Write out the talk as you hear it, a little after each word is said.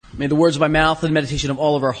May the words of my mouth and the meditation of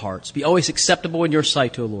all of our hearts be always acceptable in your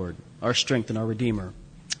sight, O Lord, our strength and our Redeemer.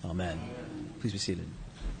 Amen. Please be seated.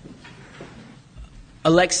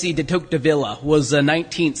 Alexis de Tocqueville was a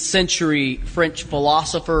 19th century French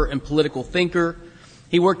philosopher and political thinker.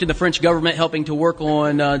 He worked in the French government helping to work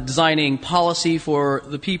on designing policy for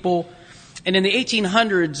the people. And in the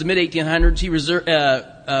 1800s, the mid-1800s, he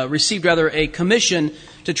received a commission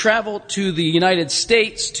to travel to the United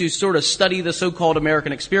States to sort of study the so-called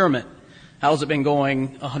American experiment. How's it been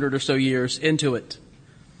going 100 or so years into it?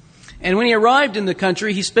 And when he arrived in the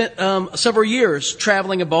country, he spent several years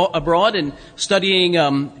traveling abroad and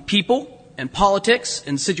studying people and politics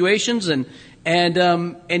and situations.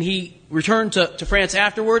 And he returned to France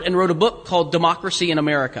afterward and wrote a book called Democracy in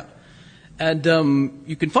America. And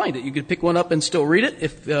you can find it. You can pick one up and still read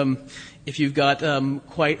it if you've got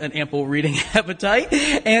quite an ample reading appetite.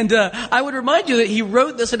 And I would remind you that he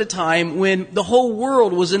wrote this at a time when the whole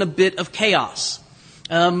world was in a bit of chaos.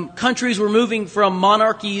 Countries were moving from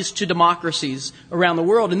monarchies to democracies around the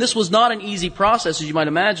world, and this was not an easy process, as you might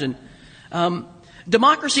imagine.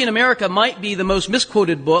 Democracy in America might be the most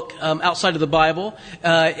misquoted book outside of the Bible,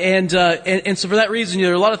 and so for that reason,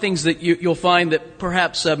 there are a lot of things that you'll find that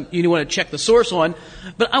perhaps you want to check the source on.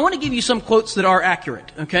 But I want to give you some quotes that are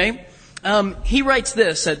accurate. Okay, he writes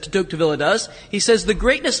this. Tocqueville does. He says, "The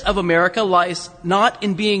greatness of America lies not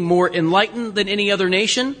in being more enlightened than any other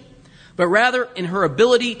nation, but rather in her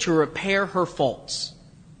ability to repair her faults."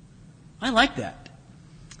 I like that.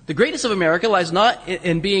 The greatness of America lies not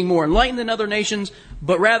in being more enlightened than other nations,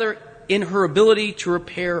 but rather in her ability to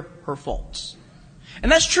repair her faults.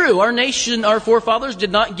 And that's true. Our nation, our forefathers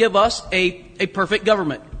did not give us a perfect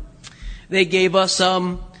government. They gave us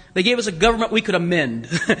a government we could amend.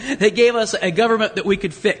 They gave us a government that we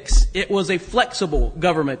could fix. It was a flexible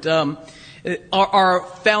government. Our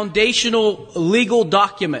foundational legal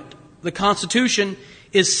document, the Constitution,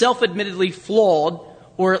 is self-admittedly flawed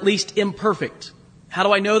or at least imperfect. How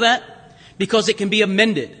do I know that? Because it can be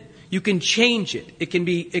amended. You can change it. It can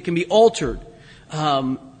be altered.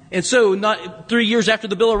 And so not 3 years after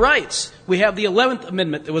the Bill of Rights, we have the 11th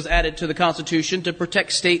Amendment that was added to the Constitution to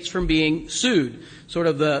protect states from being sued. Sort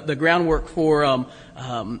of the groundwork for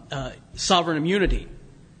sovereign immunity.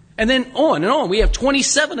 And then on and on. We have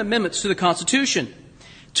 27 amendments to the Constitution.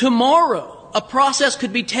 Tomorrow, a process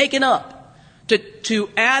could be taken up to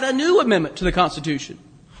add a new amendment to the Constitution.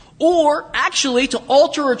 Or actually to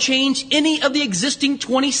alter or change any of the existing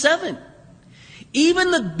 27.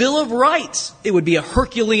 Even the Bill of Rights, it would be a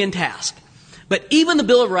Herculean task. But even the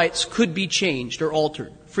Bill of Rights could be changed or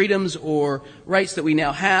altered. Freedoms or rights that we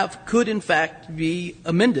now have could in fact be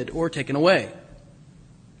amended or taken away.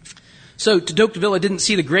 So Tocqueville didn't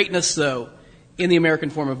see the greatness, though, in the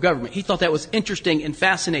American form of government. He thought that was interesting and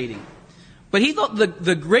fascinating. But he thought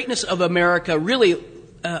the greatness of America really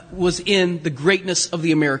was in the greatness of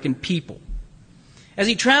the American people. As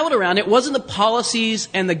he traveled around, it wasn't the policies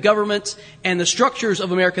and the governments and the structures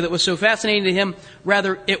of America that was so fascinating to him.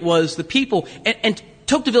 Rather, it was the people. And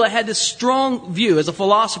Tocqueville had this strong view as a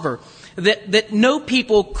philosopher that no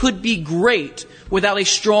people could be great without a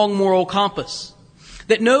strong moral compass.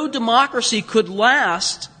 That no democracy could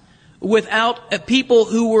last without a people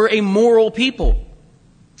who were a moral people.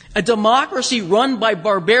 A democracy run by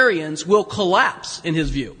barbarians will collapse, in his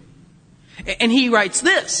view. And he writes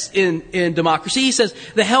this in Democracy. He says,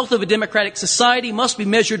 "The health of a democratic society must be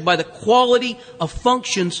measured by the quality of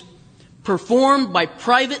functions performed by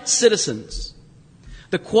private citizens.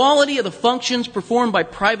 The quality of the functions performed by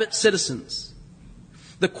private citizens.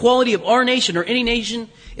 The quality of our nation or any nation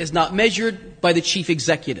is not measured by the chief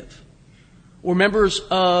executive or members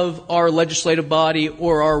of our legislative body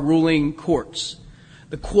or our ruling courts.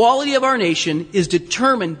 The quality of our nation is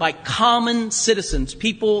determined by common citizens,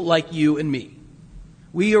 people like you and me.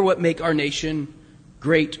 We are what make our nation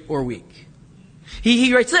great or weak."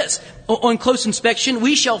 He writes this, "On close inspection,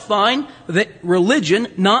 we shall find that religion,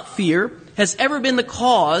 not fear, has ever been the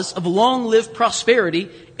cause of long-lived prosperity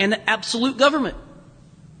and absolute government.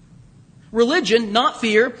 Religion, not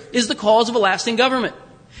fear, is the cause of a lasting government."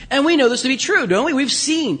 And we know this to be true, don't we? We've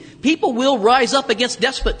seen people will rise up against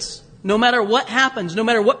despots. No matter what happens, no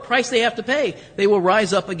matter what price they have to pay, they will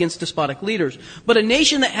rise up against despotic leaders. But a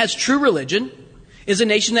nation that has true religion is a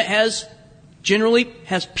nation that generally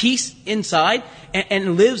has peace inside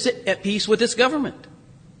and lives at peace with its government.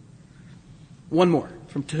 One more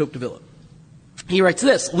from Tocqueville. He writes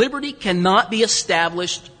this, "Liberty cannot be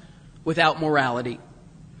established without morality,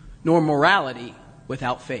 nor morality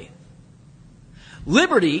without faith."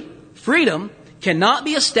 Liberty, freedom, cannot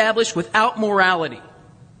be established without morality.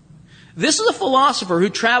 This is a philosopher who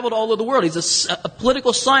traveled all over the world. He's a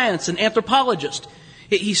political science and anthropologist.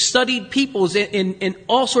 He studied peoples in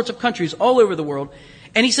all sorts of countries all over the world.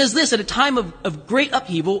 And he says this, at a time of great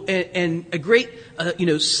upheaval and a great,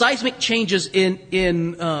 seismic changes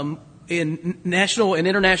in national and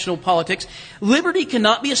international politics, liberty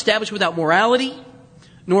cannot be established without morality,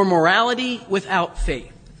 nor morality without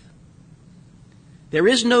faith. There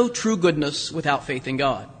is no true goodness without faith in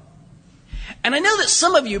God. And I know that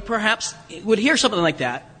some of you perhaps would hear something like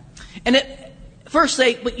that and at first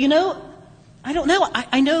say, but I don't know.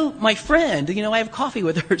 I know my friend, I have coffee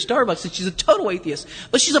with her at Starbucks, and she's a total atheist,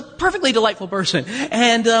 but she's a perfectly delightful person.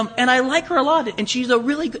 And I like her a lot, and she's a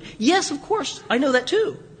really good, yes, of course, I know that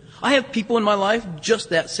too. I have people in my life just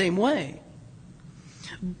that same way.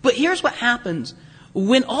 But here's what happens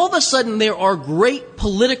when all of a sudden there are great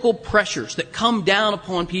political pressures that come down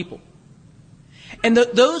upon people. And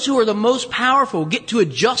those who are the most powerful get to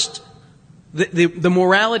adjust the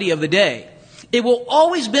morality of the day. It will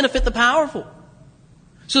always benefit the powerful.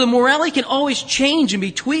 So the morality can always change and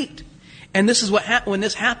be tweaked. And this is what when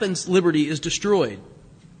this happens, liberty is destroyed.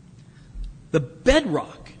 The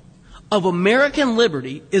bedrock of American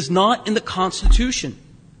liberty is not in the Constitution.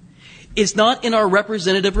 It's not in our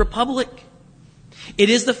representative republic. It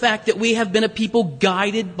is the fact that we have been a people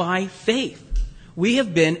guided by faith. We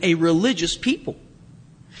have been a religious people.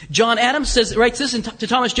 John Adams writes this to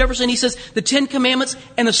Thomas Jefferson. He says, the Ten Commandments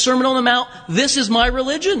and the Sermon on the Mount, this is my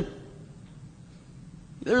religion.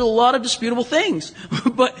 There's a lot of disputable things,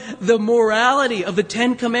 but the morality of the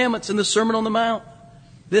Ten Commandments and the Sermon on the Mount,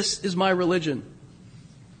 this is my religion.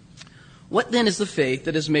 What then is the faith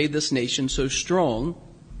that has made this nation so strong?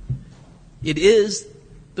 It is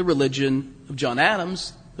the religion of John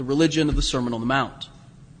Adams, the religion of the Sermon on the Mount.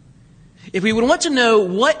 If we would want to know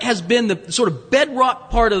what has been the sort of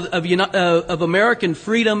bedrock part of American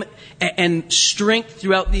freedom and strength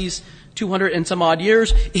throughout these 200 and some odd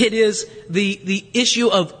years, it is the issue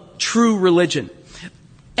of true religion.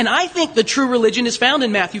 And I think the true religion is found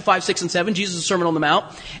in Matthew 5, 6, and 7, Jesus' Sermon on the Mount.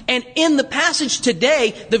 And in the passage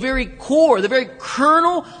today, the very core, the very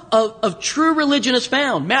kernel of true religion is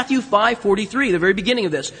found. Matthew 5:43, the very beginning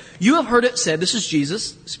of this. You have heard it said, this is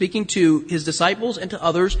Jesus speaking to his disciples and to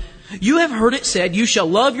others, you have heard it said, you shall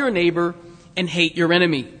love your neighbor and hate your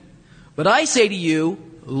enemy. But I say to you,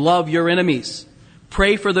 love your enemies.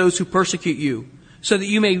 Pray for those who persecute you, so that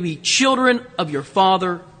you may be children of your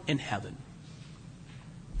Father in heaven.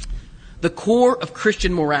 The core of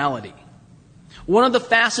Christian morality. One of the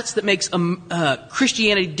facets that makes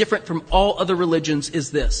Christianity different from all other religions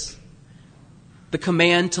is this. The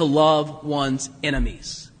command to love one's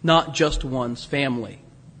enemies, not just one's family.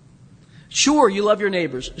 Sure, you love your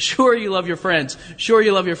neighbors. Sure, you love your friends. Sure,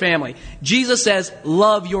 you love your family. Jesus says,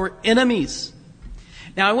 love your enemies.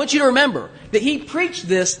 Now, I want you to remember that he preached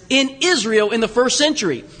this in Israel in the first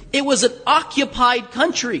century. It was an occupied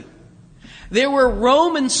country. There were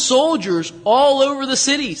Roman soldiers all over the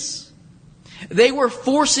cities. They were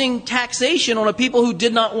forcing taxation on a people who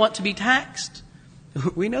did not want to be taxed.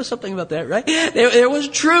 We know something about that, right? There was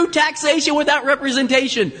true taxation without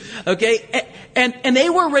representation. Okay? And they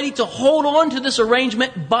were ready to hold on to this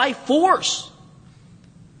arrangement by force.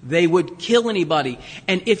 They would kill anybody.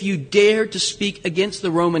 And if you dared to speak against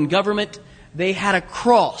the Roman government, they had a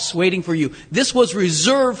cross waiting for you. This was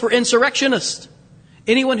reserved for insurrectionists.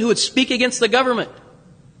 Anyone who would speak against the government.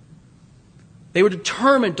 They were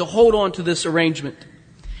determined to hold on to this arrangement.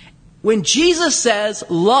 When Jesus says,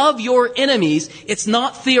 love your enemies, it's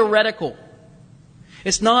not theoretical.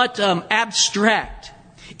 It's not abstract.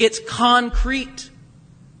 It's concrete.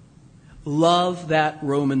 Love that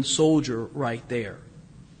Roman soldier right there.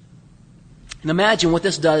 And imagine what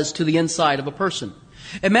this does to the inside of a person.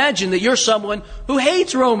 Imagine that you're someone who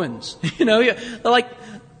hates Romans.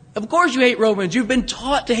 Of course you hate Romans. You've been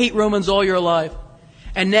taught to hate Romans all your life.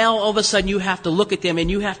 And now all of a sudden you have to look at them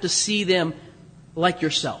and you have to see them like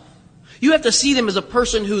yourself. You have to see them as a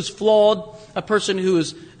person who's flawed, a person who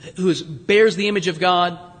bears the image of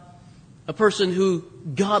God, a person who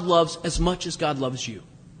God loves as much as God loves you.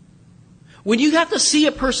 When you have to see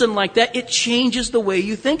a person like that, it changes the way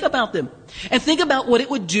you think about them. And think about what it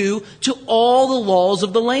would do to all the laws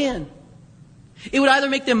of the land. It would either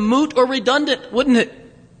make them moot or redundant, wouldn't it?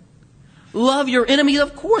 Love your enemy,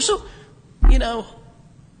 of course.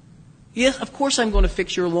 Yes, of course I'm going to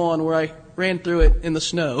fix your lawn where I ran through it in the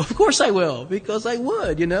snow. Of course I will, because I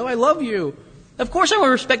would, I love you. Of course I will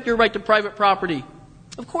respect your right to private property.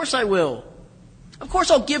 Of course I will. Of course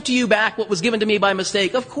I'll give to you back what was given to me by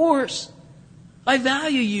mistake. Of course. I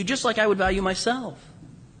value you just like I would value myself.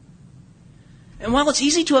 And while it's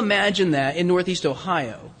easy to imagine that in Northeast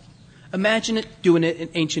Ohio, Imagine doing it in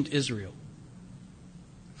ancient Israel.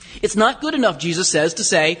 It's not good enough, Jesus says, to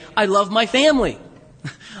say, I love my family.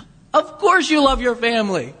 Of course you love your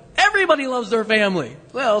family. Everybody loves their family.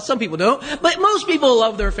 Well, some people don't, but most people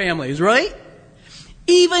love their families, right?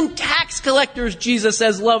 Even tax collectors, Jesus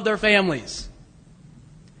says, love their families.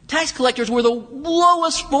 Tax collectors were the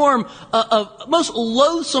lowest form of most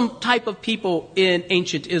loathsome type of people in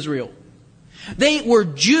ancient Israel. They were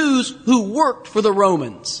Jews who worked for the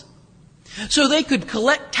Romans. So they could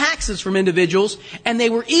collect taxes from individuals, and they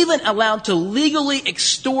were even allowed to legally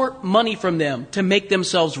extort money from them to make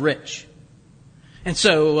themselves rich. And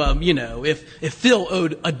so, if Phil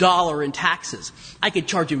owed $1 in taxes, I could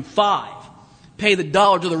charge him $5, pay the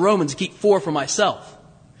 $1 to the Romans, keep $4 for myself.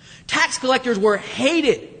 Tax collectors were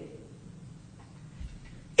hated.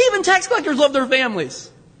 Even tax collectors love their families.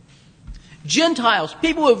 Gentiles,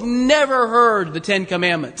 people who have never heard the Ten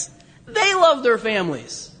Commandments, they love their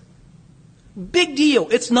families. Big deal.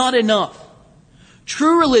 It's not enough.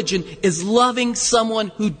 True religion is loving someone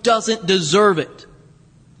who doesn't deserve it.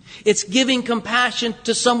 It's giving compassion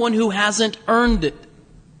to someone who hasn't earned it.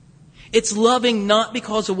 It's loving not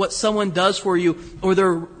because of what someone does for you or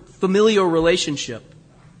their familial relationship.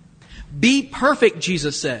 Be perfect,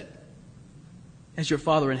 Jesus said, as your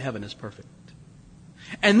Father in heaven is perfect.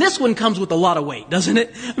 And this one comes with a lot of weight, doesn't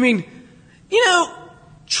it? I mean,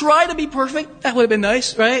 try to be perfect. That would have been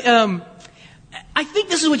nice, right? I think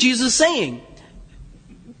this is what Jesus is saying.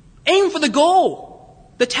 Aim for the goal,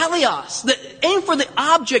 the teleos. Aim for the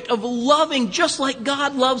object of loving just like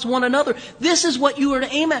God loves one another. This is what you are to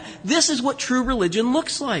aim at. This is what true religion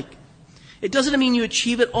looks like. It doesn't mean you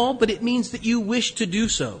achieve it all, but it means that you wish to do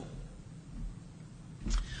so.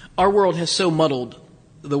 Our world has so muddled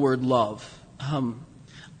the word love.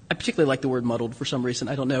 I particularly like the word muddled for some reason.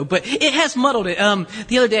 I don't know. But it has muddled it.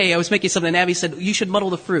 The other day I was making something and Abby said, you should muddle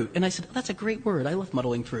the fruit. And I said, that's a great word. I love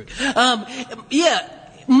muddling fruit.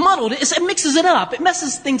 Muddled. It mixes it up. It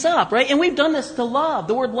messes things up, right? And we've done this to love.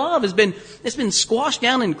 The word love it's been squashed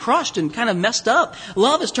down and crushed and kind of messed up.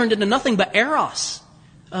 Love has turned into nothing but eros.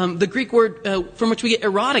 The Greek word from which we get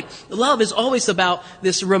erotic. Love is always about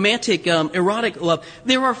this romantic, erotic love.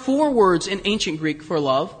 There are 4 words in ancient Greek for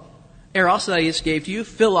love. Eros that I just gave to you.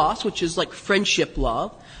 Philos, which is like friendship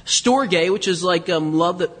love. Storge, which is like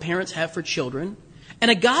love that parents have for children.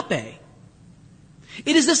 And agape.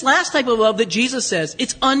 It is this last type of love that Jesus says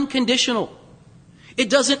it's unconditional.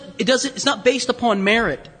 It's not based upon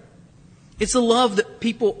merit. It's a love that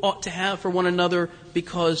people ought to have for one another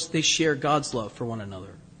because they share God's love for one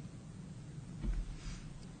another.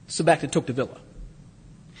 So back to Tocqueville.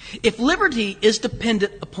 If liberty is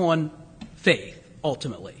dependent upon faith,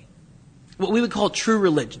 ultimately, what we would call true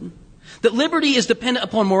religion, that liberty is dependent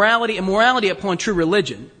upon morality and morality upon true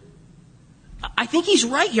religion, I think he's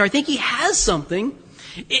right here. I think he has something.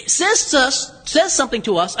 It says something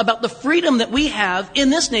to us about the freedom that we have in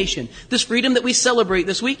this nation, this freedom that we celebrate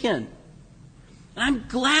this weekend. And I'm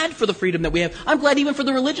glad for the freedom that we have. I'm glad even for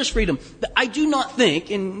the religious freedom. I do not think,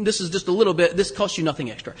 and this is just a little bit, this costs you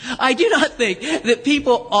nothing extra. I do not think that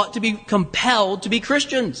people ought to be compelled to be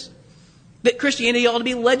Christians. That Christianity ought to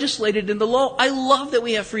be legislated in the law. I love that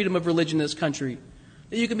we have freedom of religion in this country.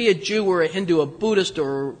 That you can be a Jew or a Hindu, a Buddhist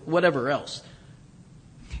or whatever else.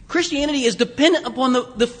 Christianity is dependent upon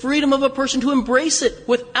the freedom of a person to embrace it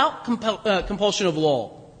without compulsion of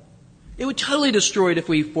law. It would totally destroy it if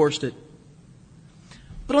we forced it.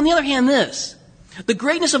 But on the other hand, the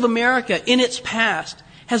greatness of America in its past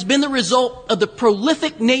has been the result of the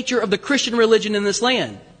prolific nature of the Christian religion in this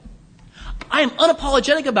land. I am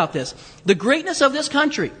unapologetic about this. The greatness of this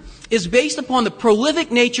country is based upon the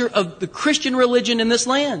prolific nature of the Christian religion in this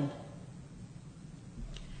land.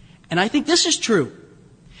 And I think this is true.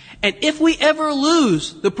 And if we ever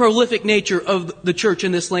lose the prolific nature of the church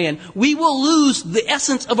in this land, we will lose the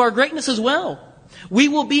essence of our greatness as well. We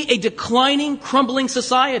will be a declining, crumbling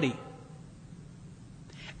society.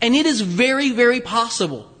 And it is very, very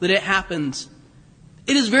possible that it happens.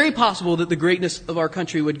 It is very possible that the greatness of our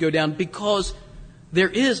country would go down because there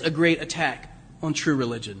is a great attack on true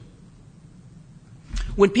religion.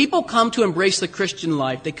 When people come to embrace the Christian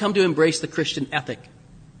life, they come to embrace the Christian ethic.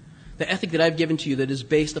 The ethic that I've given to you that is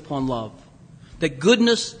based upon love. That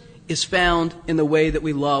goodness is found in the way that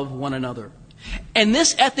we love one another. And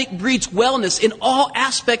this ethic breeds wellness in all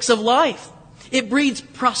aspects of life. It breeds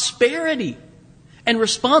prosperity and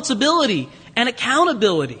responsibility and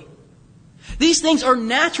accountability. These things are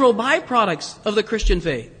natural byproducts of the Christian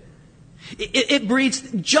faith. It breeds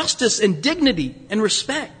justice and dignity and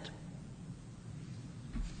respect.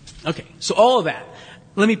 Okay, so all of that.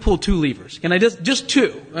 Let me pull 2 levers. Can I just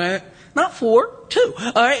 2? Not 4, 2.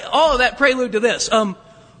 All right, all of that prelude to this.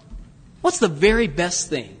 What's the very best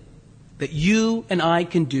thing that you and I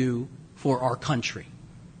can do for our country?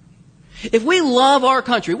 If we love our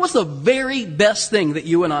country, what's the very best thing that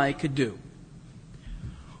you and I could do?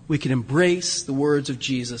 We could embrace the words of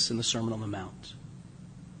Jesus in the Sermon on the Mount.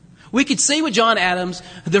 We could say with John Adams,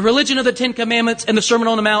 the religion of the Ten Commandments and the Sermon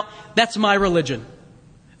on the Mount, that's my religion.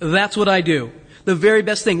 That's what I do. The very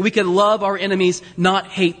best thing. We could love our enemies, not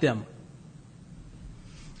hate them.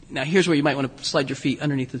 Now, here's where you might want to slide your feet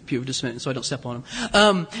underneath the pew just a minute so I don't step on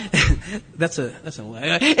them. That's a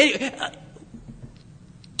lie.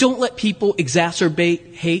 Don't let people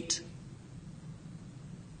exacerbate hate.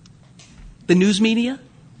 The news media?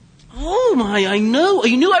 Oh my, I know.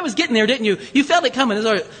 You knew I was getting there, didn't you? You felt it coming.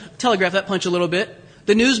 Let's telegraph that punch a little bit.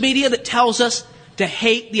 The news media that tells us to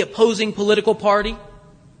hate the opposing political party,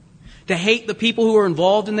 to hate the people who are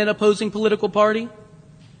involved in that opposing political party.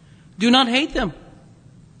 Do not hate them.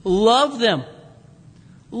 Love them.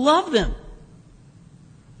 Love them.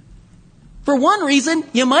 For one reason,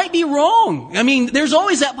 you might be wrong. I mean, there's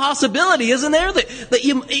always that possibility, isn't there? That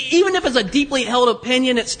you, even if it's a deeply held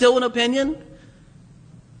opinion, it's still an opinion.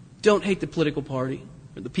 Don't hate the political party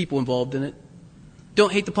or the people involved in it.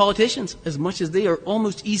 Don't hate the politicians as much as they are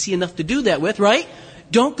almost easy enough to do that with, right?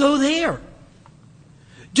 Don't go there.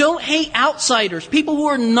 Don't hate outsiders, people who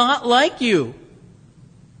are not like you.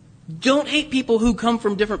 Don't hate people who come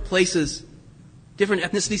from different places, different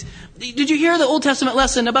ethnicities. Did you hear the Old Testament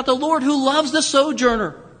lesson about the Lord who loves the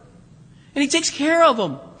sojourner? And He takes care of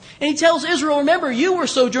them. And He tells Israel, remember, you were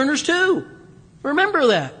sojourners too. Remember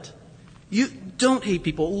that. You don't hate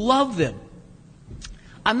people. Love them.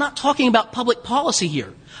 I'm not talking about public policy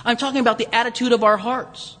here. I'm talking about the attitude of our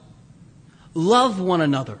hearts. Love one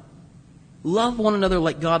another. Love one another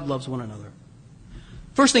like God loves one another.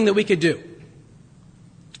 First thing that we could do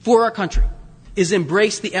for our country is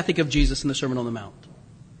embrace the ethic of Jesus in the Sermon on the Mount.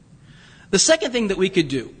 The second thing that we could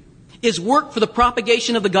do is work for the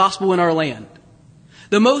propagation of the gospel in our land.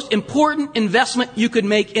 The most important investment you could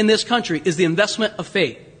make in this country is the investment of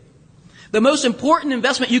faith. The most important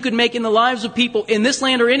investment you could make in the lives of people in this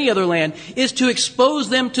land or any other land is to expose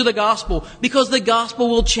them to the gospel, because the gospel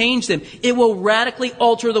will change them. It will radically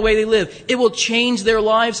alter the way they live. It will change their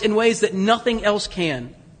lives in ways that nothing else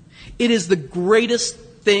can. It is the greatest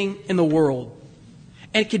thing in the world,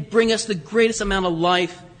 and it could bring us the greatest amount of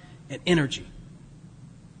life and energy.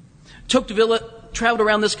 Tocqueville traveled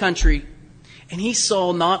around this country, and he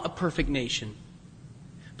saw not a perfect nation,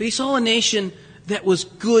 but he saw a nation that was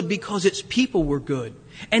good because its people were good.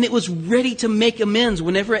 And it was ready to make amends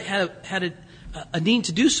whenever it had a need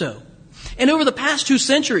to do so. And over the past 2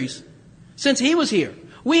 centuries, since he was here,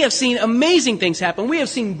 we have seen amazing things happen. We have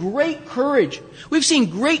seen great courage. We've seen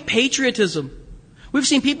great patriotism. We've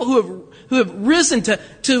seen people who have risen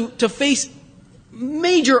to face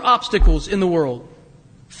major obstacles in the world.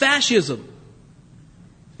 Fascism.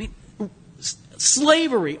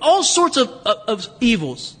 Slavery. All sorts of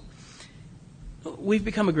evils. We've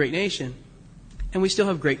become a great nation, and we still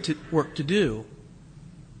have great work to do.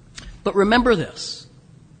 But remember this.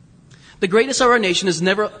 The greatness of our nation has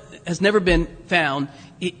never been found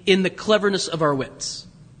in the cleverness of our wits.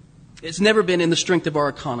 It's never been in the strength of our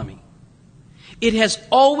economy. It has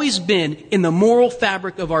always been in the moral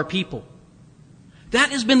fabric of our people. That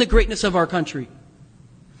has been the greatness of our country.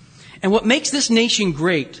 And what makes this nation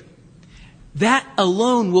great, that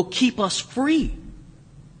alone will keep us free.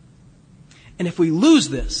 And if we lose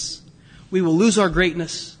this, we will lose our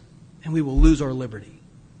greatness and we will lose our liberty.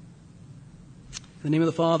 In the name of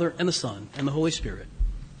the Father, and the Son, and the Holy Spirit.